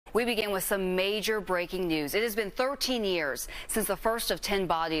We begin with some major breaking news. It has been 13 years since the first of 10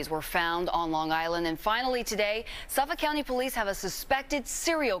 bodies were found on Long Island. And finally today, Suffolk County Police have a suspected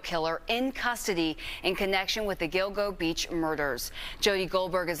serial killer in custody in connection with the Gilgo Beach murders. Jody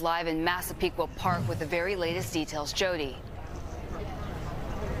Goldberg is live in Massapequa Park with the very latest details. Jody.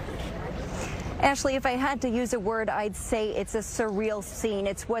 Ashley, if I had to use a word, I'd say it's a surreal scene.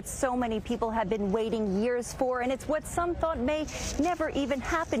 It's what so many people have been waiting years for, and it's what some thought may never even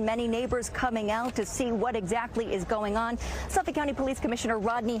happen. Many neighbors coming out to see what exactly is going on. Suffolk County Police Commissioner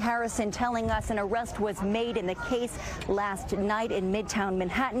Rodney Harrison telling us an arrest was made in the case last night in Midtown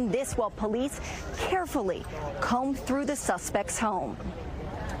Manhattan. This while police carefully combed through the suspect's home.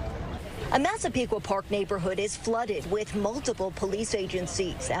 A Massapequa Park neighborhood is flooded with multiple police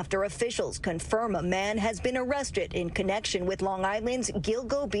agencies after officials confirm a man has been arrested in connection with Long Island's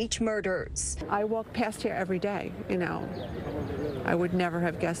Gilgo Beach murders. I walk past here every day, you know. I would never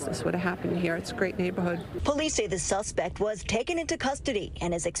have guessed this would have happened here. It's a great neighborhood. Police say the suspect was taken into custody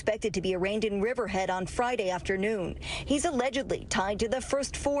and is expected to be arraigned in Riverhead on Friday afternoon. He's allegedly tied to the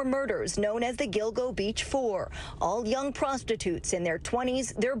first 4 murders known as the Gilgo Beach 4. All young prostitutes in their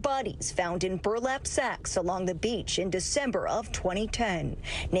 20s, their bodies found in burlap sacks along the beach in December of 2010.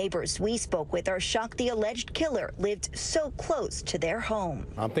 Neighbors we spoke with are shocked the alleged killer lived so close to their home.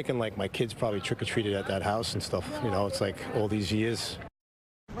 I'm thinking like my kids probably trick-or-treated at that house and stuff. You know, it's like all these years.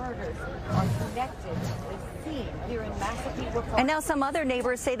 Murders are connected to the scene here in Massapequa Park. And now some other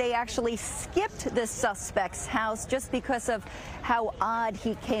neighbors say they actually skipped the suspect's house just because of how odd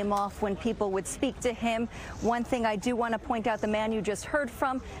he came off when people would speak to him. One thing I do want to point out, the man you just heard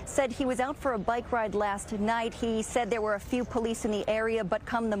from said he was out for a bike ride last night. He said there were a few police in the area, but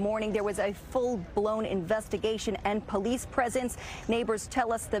come the morning there was a full-blown investigation and police presence. Neighbors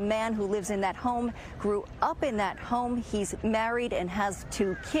tell us the man who lives in that home grew up in that home. He's married and has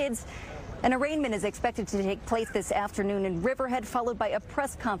 2 kids. An arraignment is expected to take place this afternoon in Riverhead, followed by a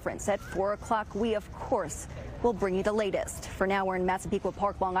press conference at 4 o'clock. We, of course, will bring you the latest. For now, we're in Massapequa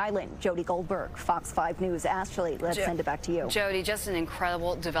Park, Long Island. Jody Goldberg, Fox 5 News. Ashley, let's send it back to you. Jody, just an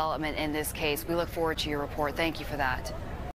incredible development in this case. We look forward to your report. Thank you for that.